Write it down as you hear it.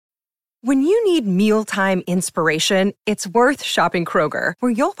When you need mealtime inspiration, it's worth shopping Kroger,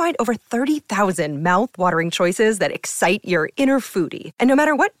 where you'll find over 30,000 mouth-watering choices that excite your inner foodie. And no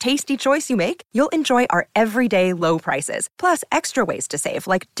matter what tasty choice you make, you'll enjoy our everyday low prices, plus extra ways to save,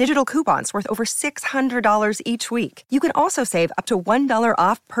 like digital coupons worth over $600 each week. You can also save up to $1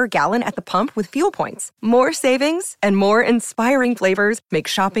 off per gallon at the pump with fuel points. More savings and more inspiring flavors make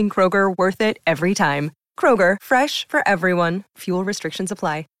shopping Kroger worth it every time. Kroger, fresh for everyone. Fuel restrictions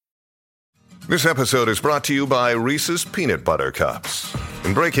apply. This episode is brought to you by Reese's Peanut Butter Cups.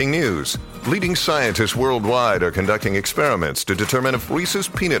 In breaking news, leading scientists worldwide are conducting experiments to determine if Reese's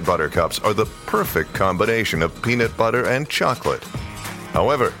Peanut Butter Cups are the perfect combination of peanut butter and chocolate.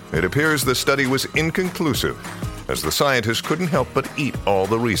 However, it appears the study was inconclusive, as the scientists couldn't help but eat all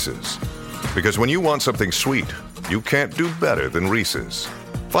the Reese's. Because when you want something sweet, you can't do better than Reese's.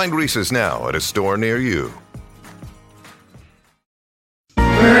 Find Reese's now at a store near you.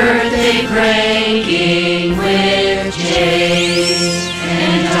 Birthday pranking with Jay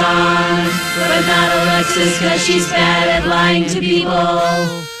and Don, but not Alexis because she's bad at lying to people.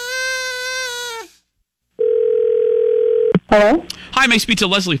 Hello? Hi, may I speak to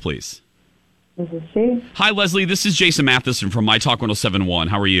Leslie, please? This is she. Hi, Leslie. This is Jason Matheson from My Talk 1071.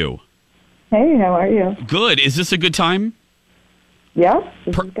 How are you? Hey, how are you? Good. Is this a good time? Yeah,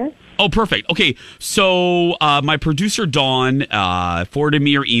 this is good. Oh, perfect. Okay, so my producer, Dawn, forwarded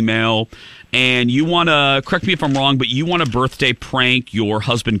me your email, and you want to, correct me if I'm wrong, but you want to birthday prank your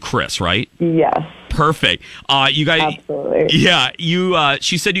husband, Chris, right? Yes. Perfect. You guys, absolutely. Yeah,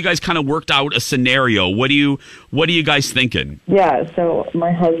 she said you guys kind of worked out a scenario. What are you guys thinking? Yeah, so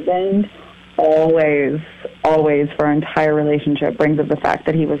my husband always for our entire relationship brings up the fact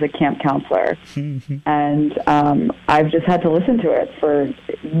that he was a camp counselor. And I've just had to listen to it for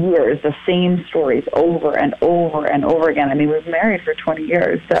years, the same stories over and over and over again. I mean, we've been married for 20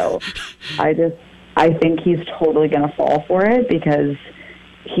 years, so I think he's totally going to fall for it because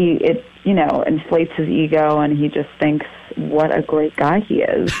it inflates his ego, and he just thinks what a great guy he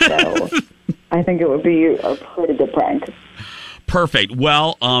is. So I think it would be a pretty good prank. Perfect.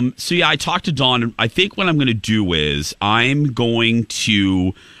 Well, so yeah, I talked to Dawn. I think what I'm going to do is I'm going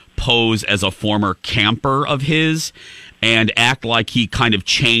to pose as a former camper of his and act like he kind of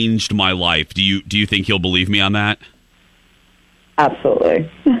changed my life. Do you think he'll believe me on that? Absolutely.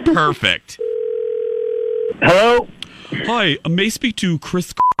 Perfect. Hello? Hi, may I speak to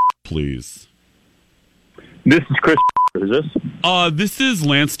Chris, please? This is Chris. Is this? This is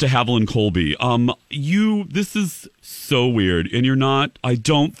Lance de Havilland Colby. This is so weird, and I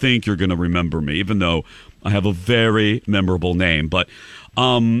don't think you're going to remember me, even though I have a very memorable name. But,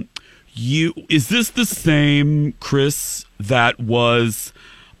 is this the same Chris that was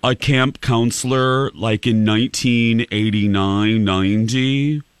a camp counselor like in 1989,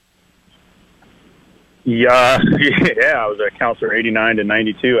 90? Yeah, I was a counselor 89 to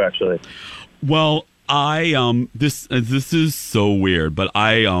 92, actually. Well, this is so weird, but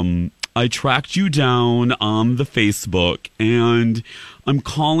I tracked you down on the Facebook, and I'm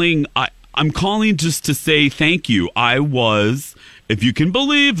calling just to say thank you. I was, if you can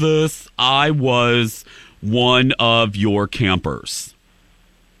believe this, I was one of your campers.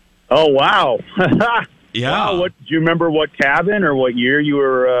 Oh, wow. Yeah. Wow, do you remember what cabin or what year you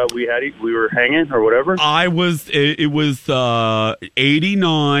were we were hanging or whatever? It was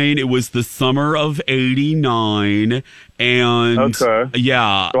 89. It was the summer of 89, and okay.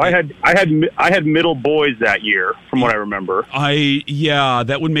 Yeah. So I had middle boys that year from what I remember.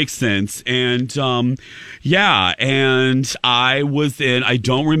 That would make sense. And and I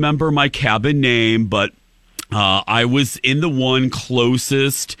don't remember my cabin name, but I was in the one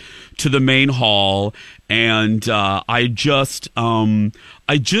closest to the main hall, and I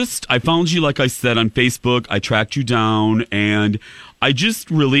found you, like I said, on Facebook. I tracked you down, and I just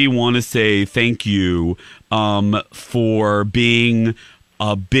really want to say thank you for being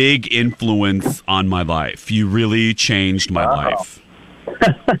a big influence on my life. You really changed my life.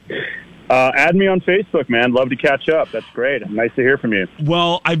 Add me on Facebook, man. Love to catch up. That's great. Nice to hear from you.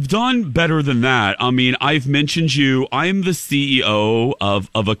 Well, I've done better than that. I mean, I've mentioned you. I'm the CEO of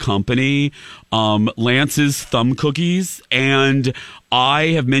a company, Lance's Thumb Cookies, and I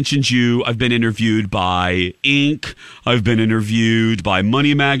have mentioned you. I've been interviewed by Inc. I've been interviewed by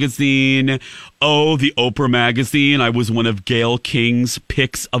Money Magazine. Oh, the Oprah Magazine. I was one of Gayle King's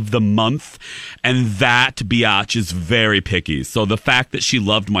picks of the month. And that biatch is very picky. So the fact that she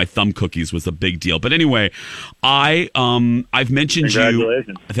loved my thumb cookies was a big deal. But anyway, I've mentioned you.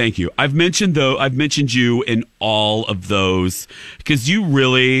 Thank you. I've mentioned you in all of those because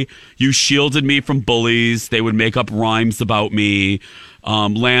you shielded me from bullies. They would make up rhymes about me.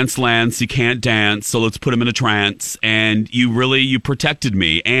 Lance, he can't dance, so let's put him in a trance. And you protected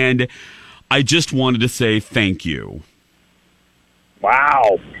me. And I just wanted to say thank you.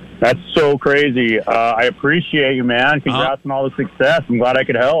 Wow. That's so crazy. I appreciate you, man. Congrats on all the success. I'm glad I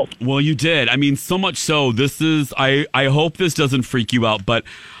could help. Well, you did. I mean, so much so. I hope this doesn't freak you out, but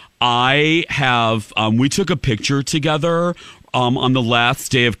I have, we took a picture together on the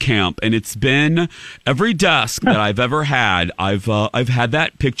last day of camp, and it's been every desk that I've ever had. I've had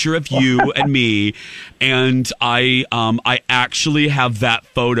that picture of you and me, and I actually have that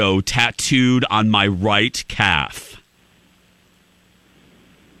photo tattooed on my right calf.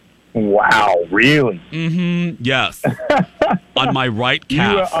 Wow, really? Mm-hmm. Yes, on my right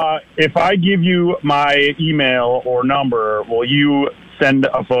calf. If I give you my email or number, will you send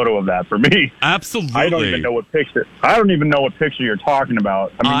a photo of that for me? Absolutely. I don't even know what picture you're talking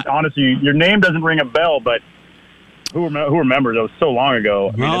about. I mean, honestly, your name doesn't ring a bell, but who remembers? It was so long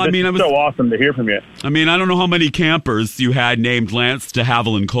ago. It's so awesome to hear from you. I mean, I don't know how many campers you had named Lance de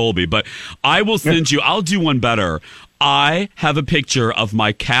Havilland Colby, but I will send you. I'll do one better. I have a picture of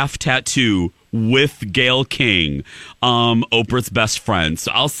my calf tattoo with Gayle King, Oprah's best friend.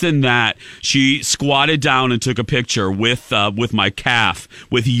 So I'll send that. She squatted down and took a picture with my calf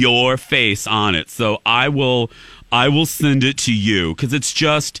with your face on it. So I will send it to you because it's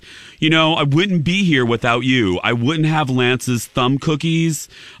just, I wouldn't be here without you. I wouldn't have Lance's thumb cookies.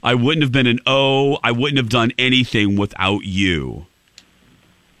 I wouldn't have been an O. I wouldn't have done anything without you.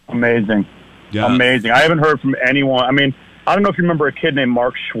 Amazing. Yeah. Amazing. I haven't heard from anyone. I mean, I don't know if you remember a kid named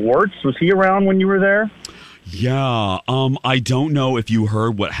Mark Schwartz. Was he around when you were there? Yeah. I don't know if you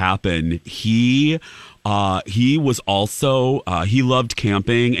heard what happened. He was also, he loved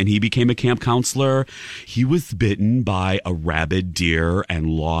camping and he became a camp counselor. He was bitten by a rabid deer and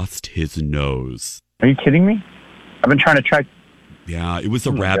lost his nose. Are you kidding me? I've been trying to track. Yeah, it was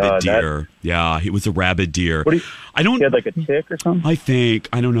a rabid deer. Yeah, it was a rabid deer. He had like a tick or something?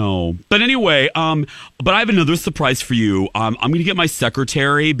 I don't know. But anyway, but I have another surprise for you. I'm going to get my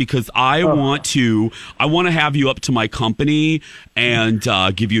secretary because I want to have you up to my company and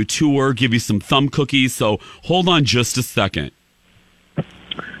give you a tour, give you some thumb cookies. So hold on just a second.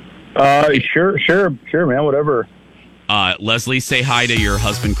 Sure, man, whatever. Leslie, say hi to your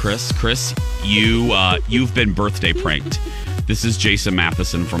husband, Chris. Chris, you've been birthday pranked. This is Jason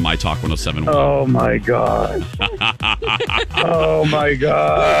Matheson from My Talk 107.1. Oh, my God. Oh, my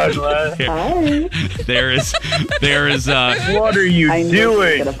God. Hi. There is. What are you I knew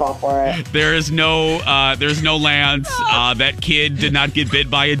doing? he was gonna fall for it. There's no Lance. That kid did not get bit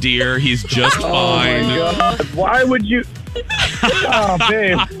by a deer. He's just fine. Oh, my God. Why would you? Oh,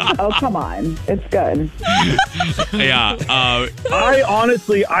 babe. Oh, come on. It's good. Yeah. I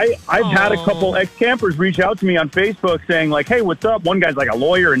honestly, I've had a couple ex-campers reach out to me on Facebook saying, like, hey, what's up? One guy's like a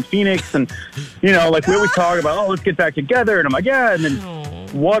lawyer in Phoenix. And, like we always talk about, let's get back together. And I'm like, yeah. And then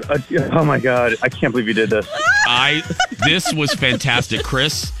oh, my God. I can't believe you did this. This was fantastic.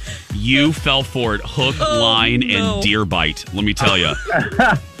 Chris, you fell for it. Hook, line, and deer bite. Let me tell you.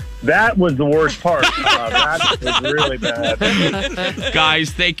 That was the worst part. That was really bad. Guys,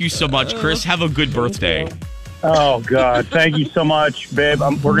 thank you so much. Chris, have a good birthday. Oh, God. Thank you so much, babe.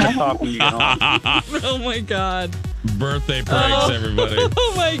 We're going to talk when you get home. Oh, my God. Birthday pranks, everybody.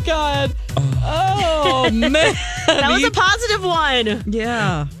 Oh, my God. Oh, man. That was a positive one.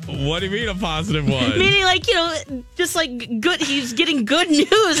 Yeah. What do you mean a positive one? Meaning, just like good. He's getting good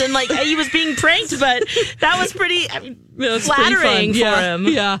news, and like he was being pranked, but that was pretty flattering for him.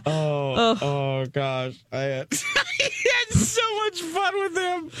 Yeah. Oh gosh, I had so much fun with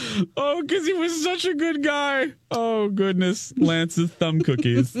him. Oh, because he was such a good guy. Oh goodness, Lance's thumb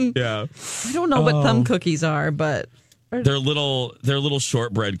cookies. Yeah. I don't know what thumb cookies are, but they're little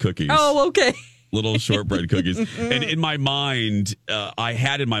shortbread cookies. Oh, okay. Little shortbread cookies. And in my mind,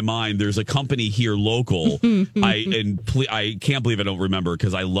 there's a company here local. I can't believe I don't remember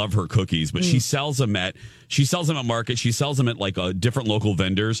because I love her cookies, but she sells them at market. She sells them at like different local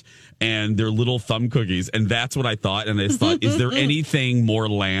vendors, and they're little thumb cookies. And that's what I thought. And I just thought, is there anything more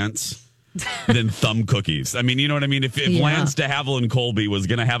Lance than thumb cookies? I mean, you know what I mean? If Lance de Havilland Colby was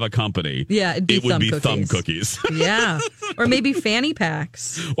going to have a company, it would be thumb cookies. Yeah. Or maybe fanny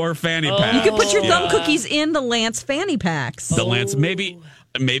packs. Or fanny packs. You could put your thumb cookies in the Lance fanny packs. The Lance, maybe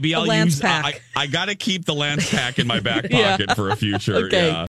I'll Lance use. pack. I got to keep the Lance pack in my back pocket for a future. Okay. Yeah.